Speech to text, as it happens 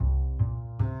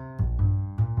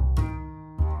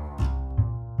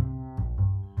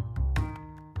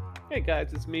Hey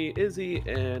guys, it's me, Izzy,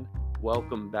 and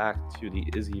welcome back to the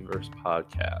Izzyverse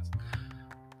podcast.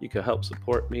 You can help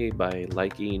support me by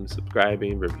liking,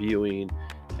 subscribing, reviewing,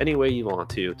 any way you want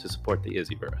to support the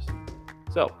Izzyverse.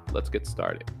 So let's get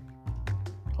started.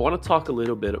 I want to talk a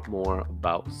little bit more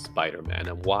about Spider-Man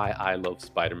and why I love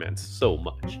Spider-Man so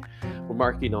much. We're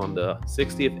marking on the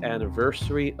 60th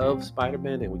anniversary of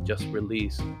Spider-Man, and we just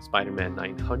released Spider-Man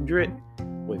 900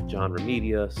 with John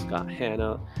Romita, Scott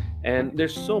Hanna, and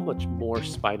there's so much more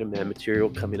Spider-Man material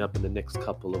coming up in the next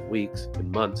couple of weeks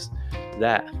and months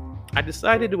that I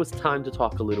decided it was time to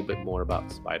talk a little bit more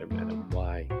about Spider-Man and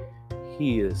why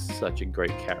he is such a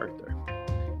great character.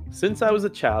 Since I was a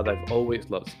child, I've always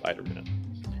loved Spider-Man.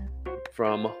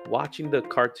 From watching the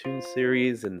cartoon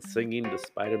series and singing the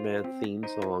Spider-Man theme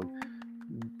song,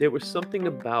 there was something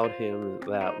about him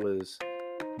that was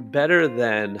better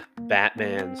than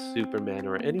Batman, Superman,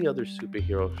 or any other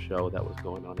superhero show that was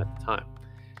going on at the time.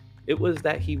 It was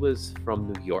that he was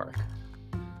from New York.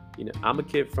 I'm a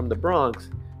kid from the Bronx,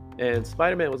 and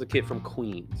Spider-Man was a kid from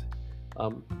Queens.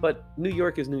 But New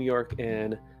York is New York,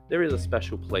 and there is a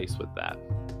special place with that.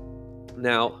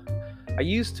 Now, I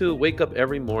used to wake up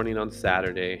every morning on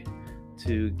Saturday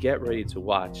to get ready to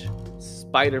watch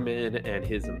Spider-Man and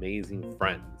His Amazing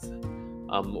Friends.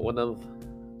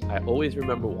 I always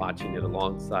remember watching it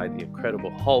alongside The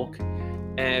Incredible Hulk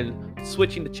and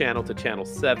switching the channel to Channel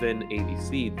 7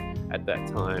 ABC at that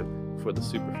time for the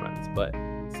Super Friends. But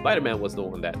Spider-Man was the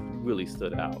one that really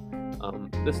stood out.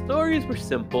 The stories were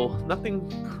simple, nothing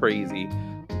crazy,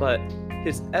 but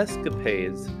his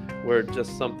escapades were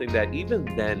just something that even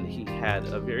then he had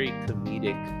a very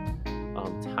comedic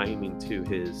timing to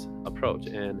his approach.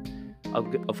 And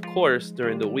of course,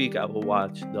 during the week, I will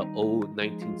watch the old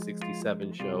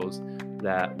 1967 shows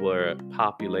that were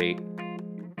populate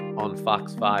on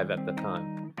Fox 5 at the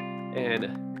time.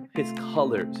 And his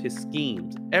colors, his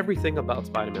schemes, everything about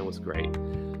Spider-Man was great.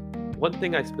 One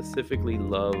thing I specifically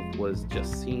loved was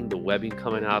just seeing the webbing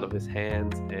coming out of his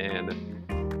hands, and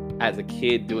as a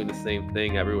kid doing the same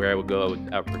thing everywhere I would go,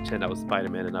 I would pretend I was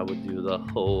Spider-Man and I would do the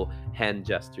whole hand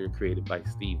gesture created by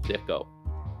Steve Ditko.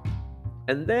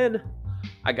 And then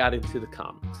I got into the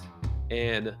comics.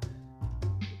 And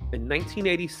in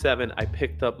 1987, I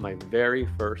picked up my very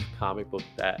first comic book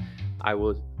that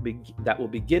will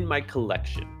begin my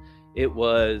collection. It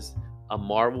was a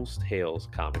Marvel's Tales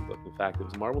comic book. In fact, it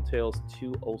was Marvel Tales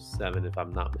 207, if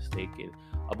I'm not mistaken,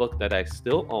 a book that I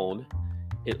still own.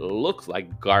 It looks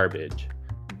like garbage,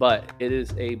 but it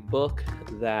is a book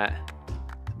that,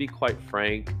 to be quite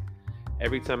frank,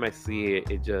 every time I see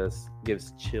it, it just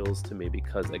gives chills to me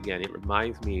because, again, it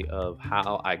reminds me of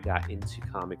how I got into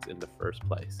comics in the first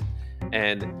place.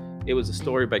 And it was a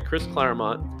story by Chris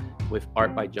Claremont with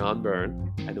art by John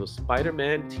Byrne, and it was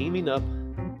Spider-Man teaming up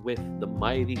with the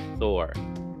mighty Thor.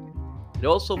 It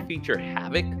also featured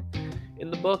Havoc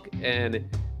in the book, and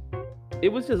it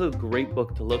was just a great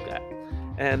book to look at.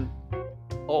 And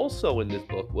also in this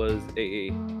book was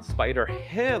a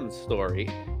Spider-Ham story.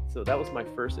 So that was my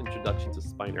first introduction to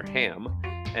Spider-Ham.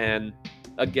 And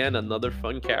again, another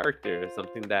fun character,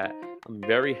 something that I'm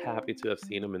very happy to have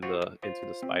seen him into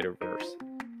the Spider-Verse.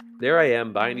 There I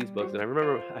am buying these books, and I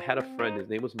remember I had a friend, his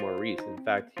name was Maurice. In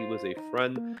fact, he was a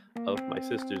friend of my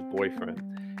sister's boyfriend.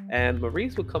 And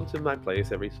Maurice would come to my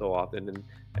place every so often, and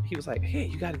he was like, "Hey,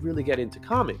 you got to really get into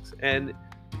comics." And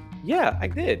yeah, I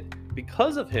did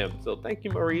because of him. So thank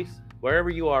you, Maurice, wherever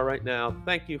you are right now.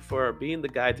 Thank you for being the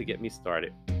guy to get me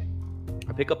started.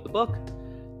 I pick up the book,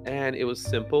 and it was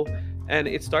simple, and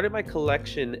it started my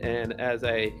collection. And as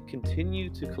I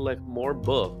continued to collect more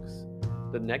books,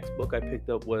 the next book I picked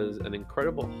up was an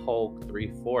Incredible Hulk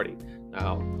 340.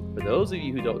 Now, for those of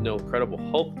you who don't know Incredible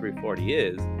Hulk 340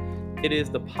 is, it is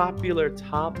the popular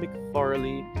Todd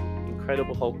McFarlane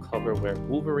Incredible Hulk cover where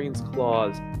Wolverine's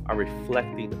claws are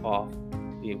reflecting off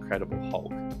the Incredible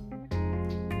Hulk.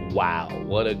 Wow,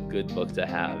 what a good book to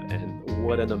have, and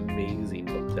what an amazing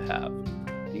book to have.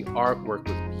 The artwork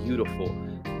was beautiful,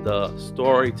 the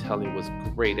storytelling was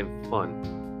great and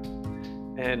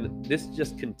fun. And this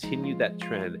just continued that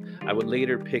trend. I would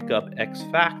later pick up X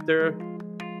Factor,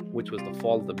 which was the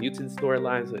Fall of the Mutant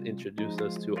storylines that introduced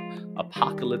us to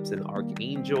Apocalypse and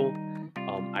Archangel.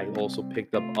 I also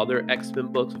picked up other X-Men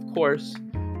books, of course.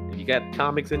 If you got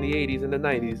comics in the 80s and the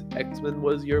 90s, X-Men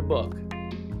was your book.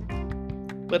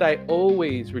 But I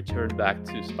always returned back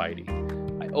to Spidey.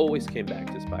 I always came back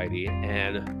to Spidey.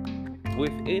 And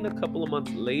within a couple of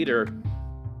months later,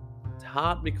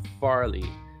 Todd McFarlane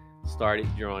started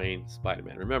drawing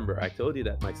Spider-Man. Remember, I told you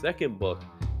that my second book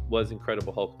was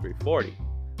Incredible Hulk 340.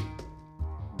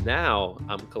 Now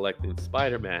I'm collecting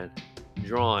Spider-Man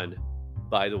drawn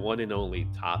by the one and only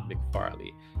Todd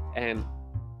McFarlane. And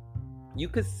you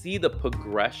could see the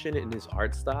progression in his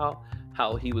art style,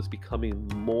 how he was becoming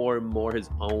more and more his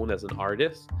own as an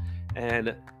artist.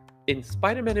 And in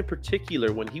Spider-Man in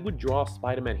particular, when he would draw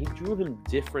Spider-Man, he drew him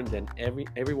different than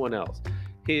everyone else.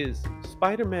 His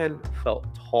Spider-Man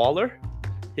felt taller.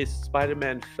 His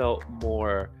Spider-Man felt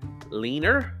more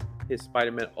leaner. His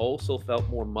Spider-Man also felt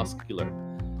more muscular.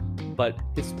 But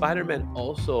his Spider-Man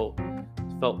also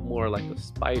felt more like a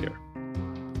spider.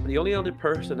 The only other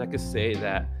person I could say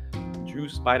that drew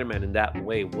Spider-Man in that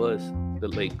way was the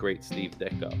late great Steve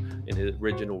Ditko in his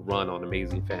original run on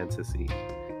Amazing Fantasy,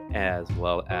 as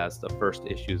well as the first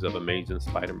issues of Amazing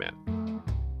Spider-Man.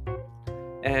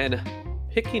 And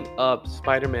picking up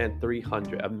Spider-Man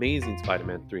 300, Amazing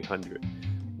Spider-Man 300,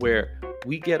 where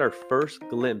we get our first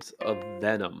glimpse of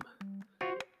Venom.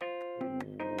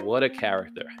 What a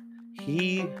character.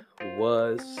 He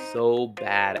was so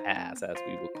badass, as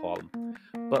we would call him.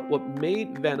 But what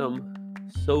made Venom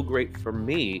so great for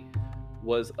me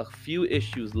was a few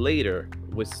issues later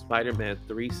with Spider-Man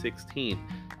 316,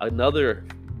 another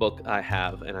book I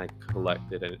have and I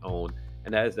collected and own,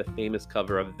 and that is the famous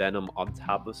cover of Venom on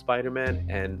top of Spider-Man,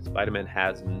 and Spider-Man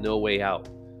has no way out.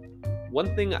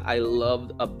 One thing I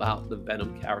loved about the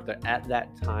Venom character at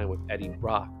that time with Eddie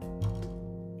Brock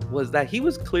was that he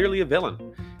was clearly a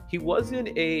villain. He wasn't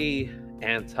a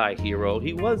anti-hero.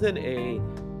 He wasn't a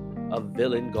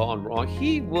villain gone wrong.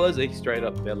 He was a straight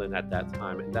up villain at that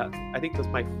time, and I think that's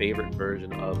my favorite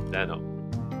version of Venom,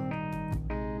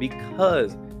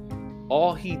 because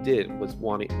all he did was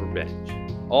wanted revenge.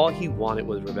 All he wanted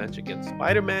was revenge against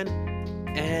Spider-Man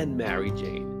and Mary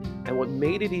Jane. And what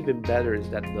made it even better is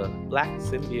that the black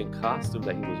symbiote costume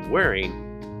that he was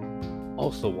wearing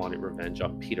also wanted revenge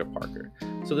on Peter Parker.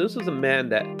 So this was a man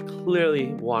that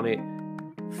clearly wanted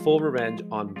full revenge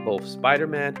on both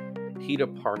Spider-Man, Peter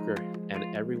Parker,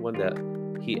 and everyone that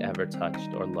he ever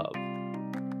touched or loved.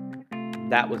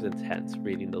 That was intense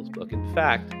reading those books. In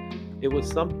fact, it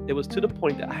was to the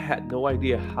point that I had no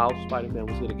idea how Spider-Man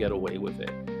was going to get away with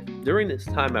it. During this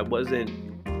time, I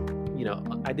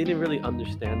didn't really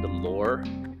understand the lore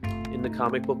in the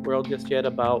comic book world just yet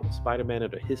about Spider-Man or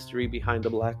the history behind the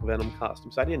Black Venom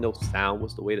costume. So I didn't know sound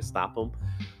was the way to stop him.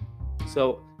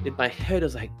 So in my head, I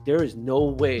was like, there is no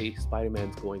way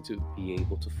Spider-Man's going to be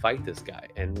able to fight this guy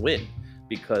and win,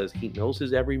 because he knows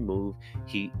his every move.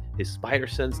 His spider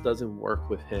sense doesn't work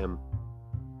with him.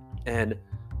 And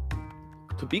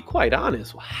to be quite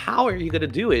honest, how are you going to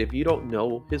do it if you don't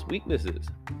know his weaknesses?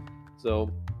 So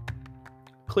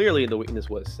clearly the weakness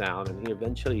was sound, and he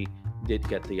eventually did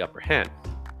get the upper hand.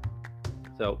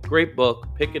 So great book.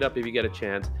 Pick it up if you get a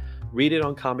chance. Read it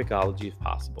on Comixology if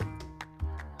possible.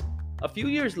 A few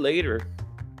years later,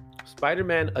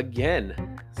 Spider-Man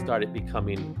again started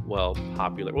becoming,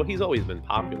 popular. Well, he's always been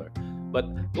popular,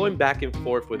 but going back and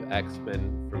forth with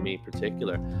X-Men, for me in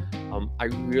particular, I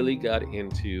really got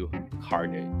into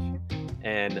Carnage,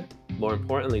 and more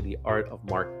importantly, the art of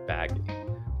Mark Bagley.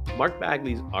 Mark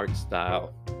Bagley's art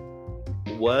style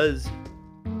was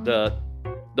the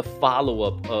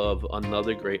follow-up of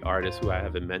another great artist who I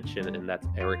haven't mentioned, and that's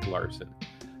Erik Larsen.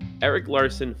 Erik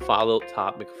Larsen followed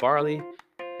Todd McFarlane,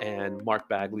 and Mark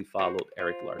Bagley followed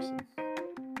Erik Larsen.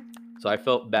 So I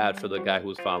felt bad for the guy who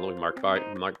was following Mark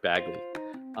Bagley.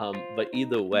 But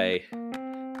either way,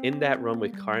 in that run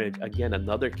with Carnage, again,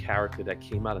 another character that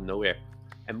came out of nowhere.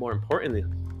 And more importantly,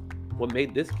 what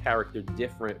made this character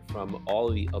different from all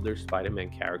of the other Spider-Man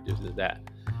characters is that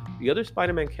the other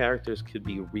Spider-Man characters could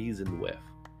be reasoned with,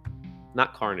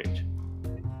 not Carnage.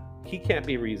 He can't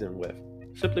be reasoned with,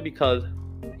 simply because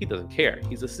he doesn't care.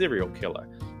 He's a serial killer.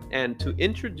 And to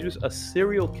introduce a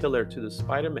serial killer to the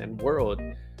Spider-Man world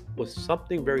was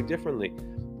something very differently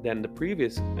than the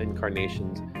previous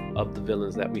incarnations of the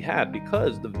villains that we had,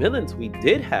 because the villains we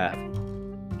did have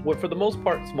were, for the most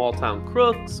part, small-town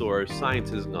crooks or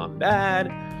scientists gone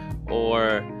bad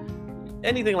or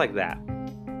anything like that.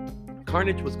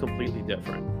 Carnage was completely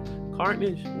different.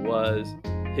 Carnage was,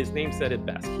 his name said it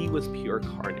best, he was pure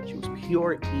carnage. He was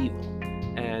pure evil.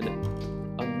 And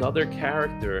another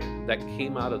character that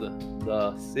came out of the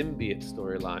symbiote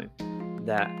storyline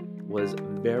that was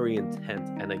very intense.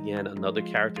 And again, another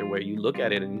character where you look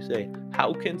at it and you say,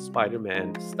 how can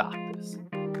Spider-Man stop this?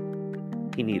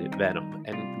 He needed Venom.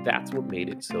 And that's what made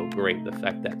it so great. The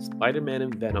fact that Spider-Man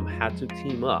and Venom had to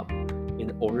team up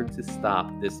in order to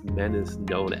stop this menace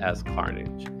known as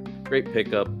Carnage. Great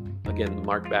pickup. Again,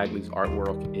 Mark Bagley's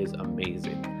artwork is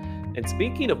amazing. And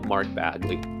speaking of Mark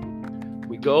Bagley,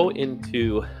 we go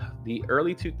into the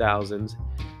early 2000s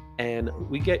and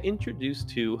we get introduced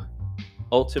to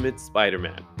Ultimate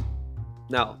Spider-Man.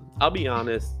 Now, I'll be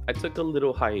honest, I took a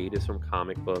little hiatus from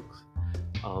comic books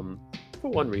um, for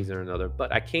one reason or another,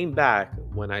 but I came back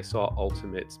when I saw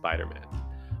Ultimate Spider Man.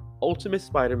 Ultimate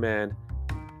Spider Man,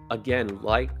 again,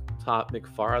 like Todd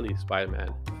McFarlane's Spider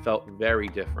Man, felt very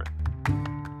different.